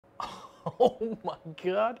Oh my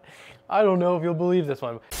God. I don't know if you'll believe this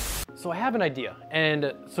one. So I have an idea,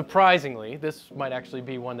 and surprisingly, this might actually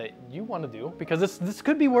be one that you want to do, because this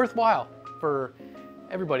could be worthwhile for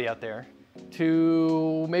everybody out there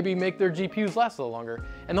to maybe make their GPUs last a little longer.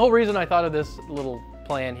 And the whole reason I thought of this little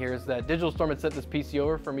plan here is that Digital Storm had sent this PC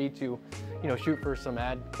over for me to, shoot for some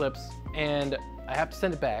ad clips, and I have to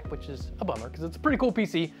send it back, which is a bummer because it's a pretty cool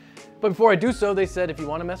PC. But before I do so, they said if you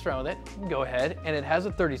want to mess around with it, go ahead. And it has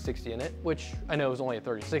a 3060 in it, which I know is only a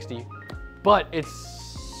 3060, but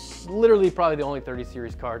it's literally probably the only 30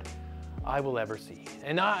 series card I will ever see.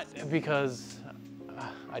 And not because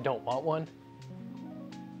I don't want one,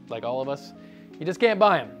 like all of us. You just can't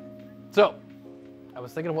buy them. So I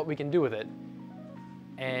was thinking of what we can do with it,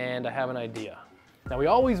 and I have an idea. Now, we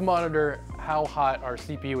always monitor how hot our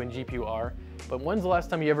CPU and GPU are, but when's the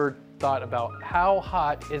last time you ever thought about how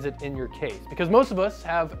hot is it in your case? Because most of us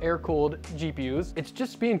have air-cooled GPUs. It's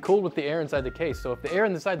just being cooled with the air inside the case. So if the air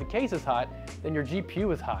inside the case is hot, then your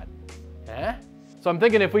GPU is hot. Eh? So I'm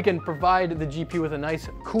thinking if we can provide the GPU with a nice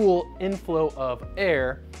cool inflow of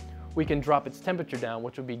air, we can drop its temperature down,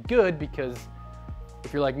 which would be good because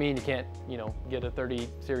if you're like me and you can't, get a 30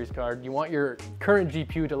 series card, you want your current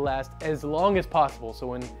GPU to last as long as possible. So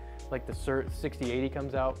when like the 6080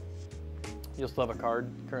 comes out, you'll still have a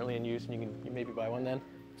card currently in use and you can maybe buy one then.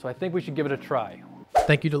 So I think we should give it a try.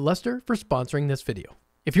 Thank you to Luster for sponsoring this video.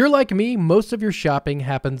 If you're like me, most of your shopping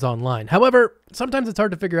happens online. However, sometimes it's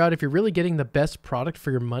hard to figure out if you're really getting the best product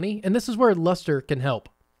for your money, and this is where Luster can help.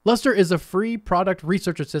 Luster is a free product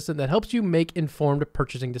research assistant that helps you make informed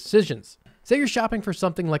purchasing decisions. Say you're shopping for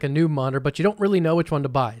something like a new monitor, but you don't really know which one to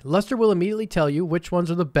buy. Luster will immediately tell you which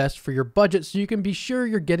ones are the best for your budget so you can be sure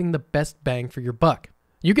you're getting the best bang for your buck.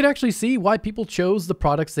 You can actually see why people chose the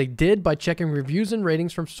products they did by checking reviews and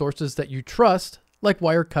ratings from sources that you trust, like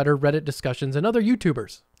Wirecutter, Reddit discussions, and other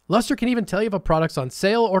YouTubers. Luster can even tell you if a product's on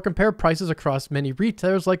sale or compare prices across many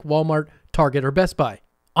retailers like Walmart, Target, or Best Buy.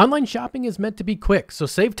 Online shopping is meant to be quick, so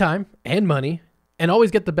save time and money, and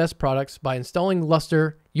always get the best products by installing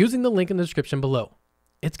Luster using the link in the description below.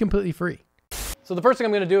 It's completely free. So the first thing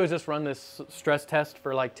I'm going to do is just run this stress test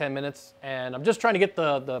for like 10 minutes, and I'm just trying to get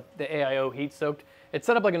the AIO heat soaked. It's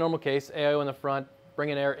set up like a normal case, AIO in the front,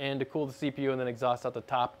 bringing air in to cool the CPU, and then exhaust out the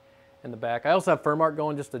top and the back. I also have Firmark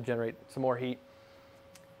going just to generate some more heat.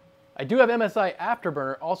 I do have Msi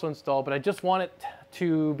Afterburner also installed, but I just want it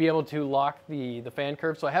to be able to lock the fan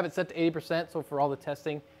curve. So I have it set to 80%, so for all the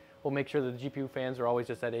testing, we'll make sure that the GPU fans are always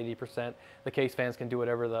just at 80%. The case fans can do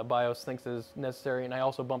whatever the BIOS thinks is necessary, and I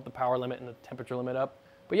also bump the power limit and the temperature limit up.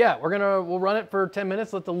 But yeah, we'll run it for 10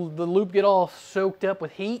 minutes, let the loop get all soaked up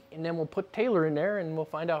with heat, and then we'll put Taylor in there and we'll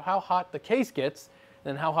find out how hot the case gets,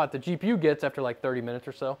 and then how hot the GPU gets after like 30 minutes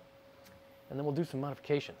or so. And then we'll do some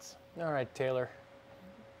modifications. All right, Taylor,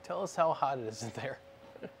 tell us how hot it is in there.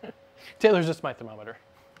 Taylor's just my thermometer.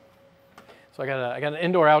 So I got an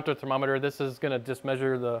indoor-outdoor thermometer. This is gonna just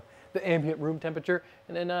measure the ambient room temperature,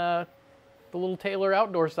 and then the little Taylor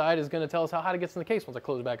outdoor side is gonna tell us how hot it gets in the case once I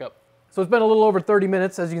close it back up. So it's been a little over 30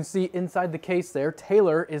 minutes. As you can see inside the case there,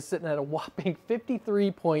 Taylor is sitting at a whopping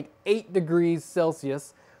 53.8 degrees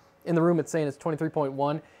Celsius. In the room it's saying it's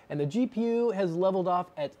 23.1, and the GPU has leveled off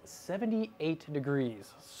at 78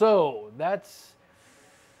 degrees. So that's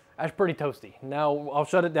pretty toasty. Now I'll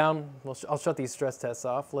shut it down. I'll shut these stress tests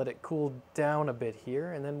off, let it cool down a bit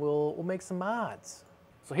here, and then we'll make some mods.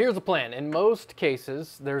 So here's the plan. In most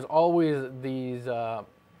cases, there's always these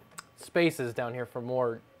spaces down here for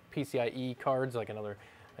more PCIe cards, like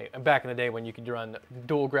back in the day when you could run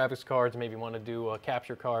dual graphics cards, maybe want to do a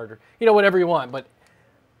capture card, or whatever you want. But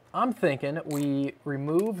I'm thinking we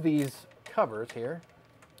remove these covers here,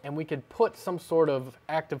 and we could put some sort of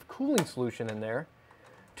active cooling solution in there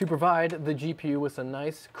to provide the GPU with some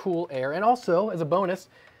nice cool air. And also, as a bonus,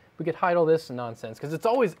 we could hide all this nonsense, because it's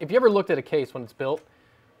always, if you ever looked at a case when it's built,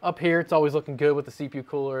 up here it's always looking good with the CPU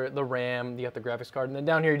cooler, the RAM, you got the graphics card, and then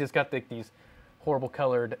down here you just got these horrible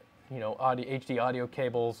colored, HD audio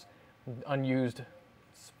cables, unused,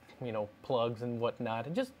 plugs and whatnot.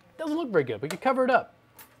 It just doesn't look very good. We could cover it up.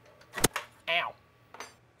 Ow.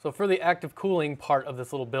 So for the active cooling part of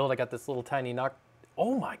this little build, I got this little tiny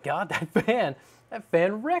oh my God, that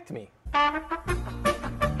fan wrecked me.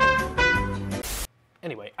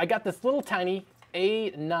 Anyway, I got this little tiny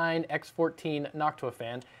A9x14 Noctua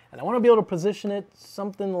fan, and I want to be able to position it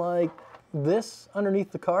something like this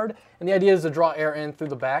underneath the card. And the idea is to draw air in through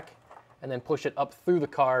the back and then push it up through the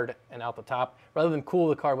card and out the top, rather than cool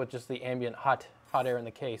the card with just the ambient hot air in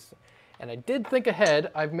the case. And I did think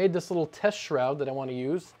ahead. I've made this little test shroud that I want to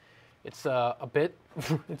use. It's a bit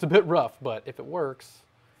rough, but if it works,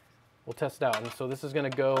 we'll test it out. And so this is gonna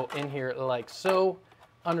go in here like so,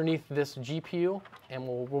 underneath this GPU, and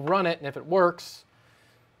we'll run it, and if it works,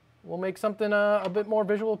 we'll make something a bit more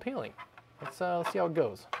visual appealing. Let's see how it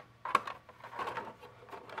goes.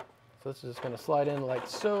 So this is just gonna slide in like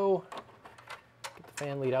so, get the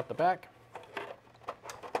fan lead out the back.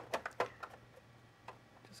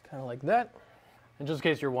 Just kind of like that. And just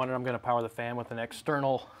in case you're wondering, I'm gonna power the fan with an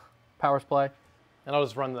external power supply. And I'll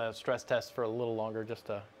just run the stress test for a little longer just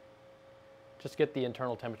to get the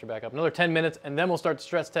internal temperature back up. Another 10 minutes, and then we'll start the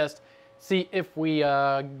stress test, see if we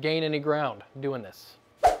gain any ground doing this.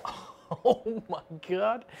 Oh my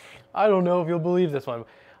God. I don't know if you'll believe this one.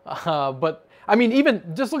 But I mean, even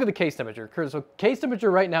just look at the case temperature. So case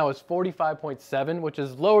temperature right now is 45.7, which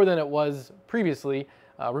is lower than it was previously.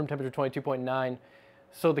 Room temperature 22.9.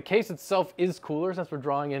 So the case itself is cooler since we're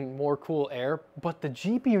drawing in more cool air, but the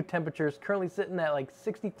GPU temperature is currently sitting at like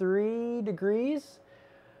 63 degrees,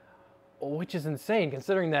 which is insane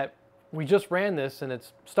considering that we just ran this in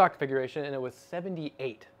its stock configuration and it was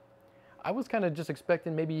 78. I was kind of just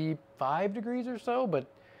expecting maybe 5 degrees or so, but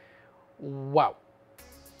wow.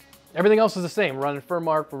 Everything else is the same. We're running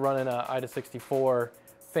Firmark, we're running IDA 64,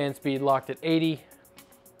 fan speed locked at 80.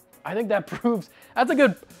 I think that proves, that's a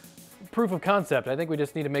good proof of concept. I think we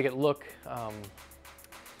just need to make it look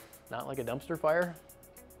not like a dumpster fire.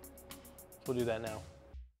 So we'll do that now.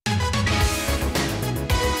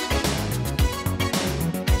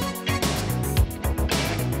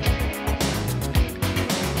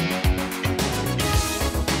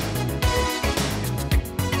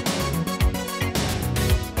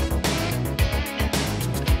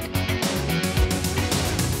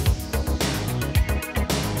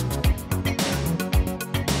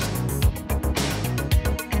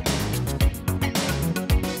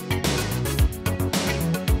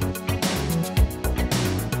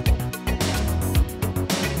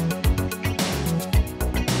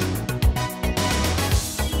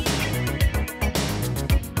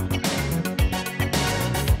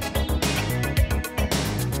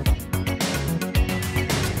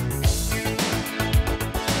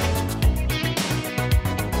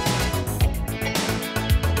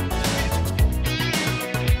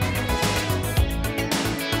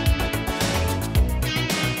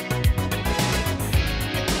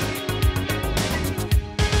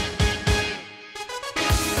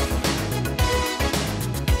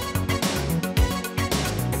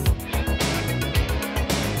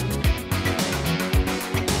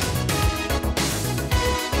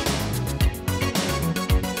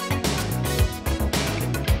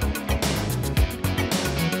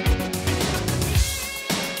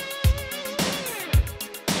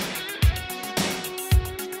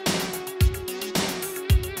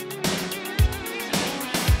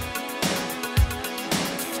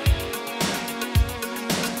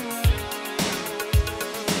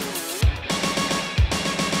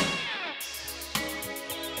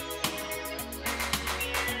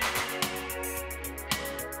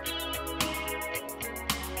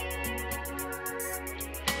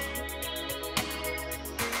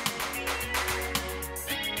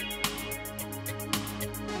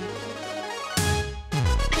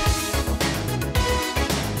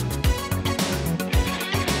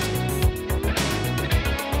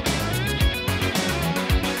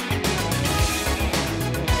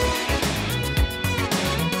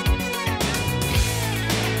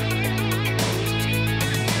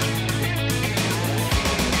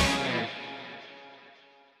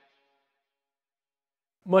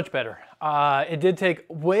 Much better. It did take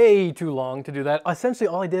way too long to do that. Essentially,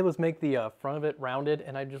 all I did was make the front of it rounded,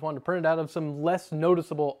 and I just wanted to print it out of some less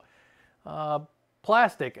noticeable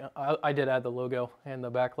plastic. I did add the logo and the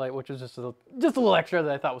backlight, which is just a little extra that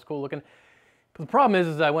I thought was cool looking. But the problem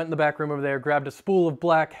is I went in the back room over there, grabbed a spool of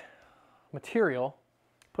black material,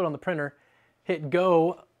 put on the printer, hit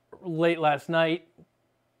go late last night,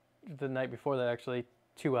 the night before that actually,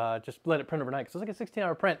 to just let it print overnight, because it was like a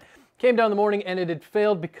 16-hour print. Came down in the morning and it had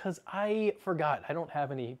failed because I forgot. I don't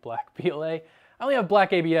have any black PLA. I only have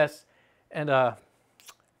black ABS, and yeah,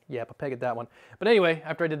 but peg at that one. But anyway,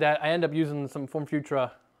 after I did that, I ended up using some Form Futura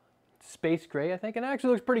Space Gray, I think, and it actually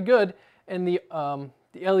looks pretty good. And the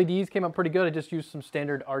LEDs came out pretty good. I just used some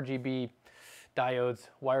standard RGB diodes,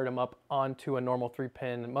 wired them up onto a normal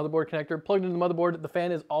 3-pin motherboard connector, plugged into the motherboard. The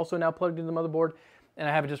fan is also now plugged into the motherboard, and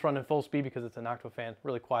I have it just running full speed because it's a Noctua fan,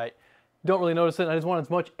 really quiet. Don't really notice it, and I just want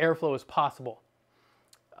as much airflow as possible.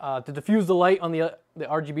 To diffuse the light on the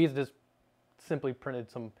RGBs, I just simply printed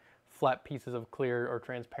some flat pieces of clear or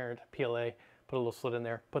transparent PLA, put a little slit in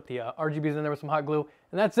there, put the RGBs in there with some hot glue,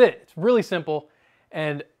 and that's it. It's really simple,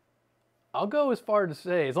 and I'll go as far to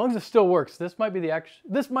say, as long as it still works, this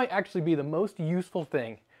might actually be the most useful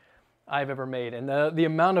thing I've ever made. And the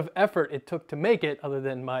amount of effort it took to make it, other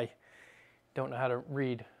than my don't know how to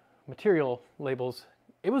read material labels,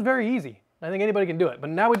 it was very easy. I think anybody can do it. But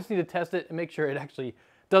now we just need to test it and make sure it actually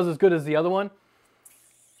does as good as the other one.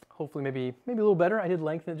 Hopefully maybe a little better. I did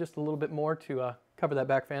lengthen it just a little bit more to cover that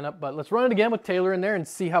back fan up. But let's run it again with Taylor in there and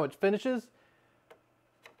see how it finishes.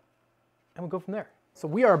 And we'll go from there. So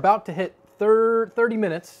we are about to hit 30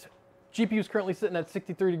 minutes. GPU is currently sitting at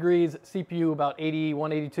 63 degrees, CPU about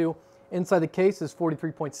 81, 82. Inside the case is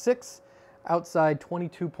 43.6, outside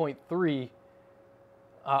 22.3.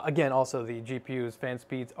 Again, also the GPU's fan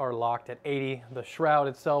speeds are locked at 80. The shroud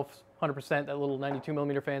itself, 100%, that little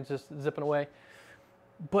 92mm fan's just zipping away.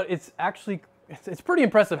 But it's actually, it's pretty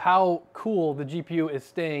impressive how cool the GPU is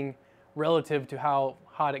staying relative to how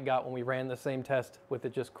hot it got when we ran the same test with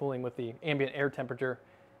it just cooling with the ambient air temperature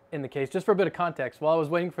in the case. Just for a bit of context, while I was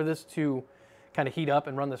waiting for this to kind of heat up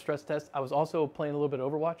and run the stress test, I was also playing a little bit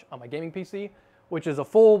of Overwatch on my gaming PC, which is a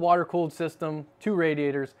full water-cooled system, 2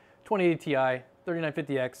 radiators, 2080 Ti,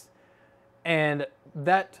 3950X, and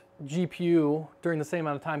that GPU during the same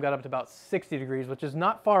amount of time got up to about 60 degrees, which is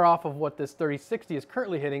not far off of what this 3060 is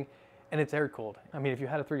currently hitting, and it's air-cooled. I mean, if you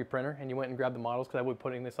had a 3D printer and you went and grabbed the models, because I would be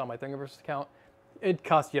putting this on my Thingiverse account, it'd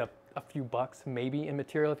cost you a few bucks maybe in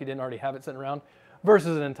material if you didn't already have it sitting around,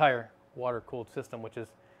 versus an entire water-cooled system, which is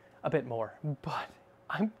a bit more. But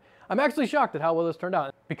I'm actually shocked at how well this turned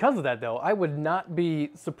out. Because of that though, I would not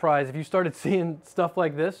be surprised if you started seeing stuff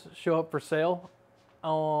like this show up for sale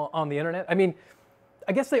on the internet. I mean,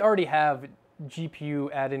 I guess they already have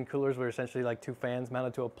GPU add-in coolers where essentially like 2 fans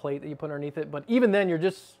mounted to a plate that you put underneath it. But even then, you're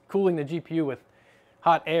just cooling the GPU with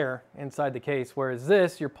hot air inside the case. Whereas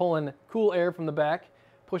this, you're pulling cool air from the back,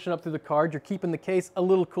 pushing up through the card. You're keeping the case a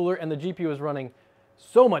little cooler, and the GPU is running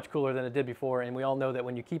so much cooler than it did before. And we all know that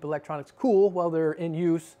when you keep electronics cool while they're in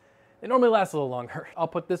use, they normally last a little longer. I'll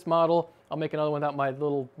put this model, I'll make another one without my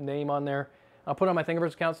little name on there. I'll put it on my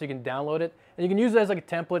Thingiverse account so you can download it. And you can use it as like a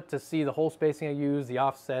template to see the hole spacing I use, the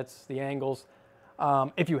offsets, the angles.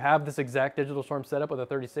 If you have this exact digital storm setup with a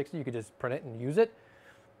 3060, you could just print it and use it.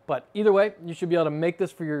 But either way, you should be able to make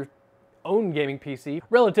this for your own gaming PC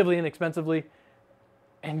relatively inexpensively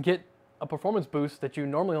and get a performance boost that you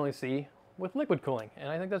normally only see with liquid cooling. And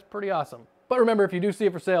I think that's pretty awesome. But remember, if you do see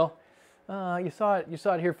it for sale, you saw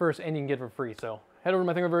it here first, and you can get it for free. So head over to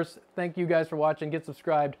my Thingiverse. Thank you guys for watching. Get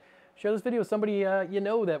subscribed. Share this video with somebody you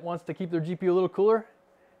know that wants to keep their GPU a little cooler.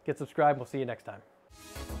 Get subscribed. We'll see you next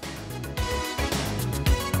time.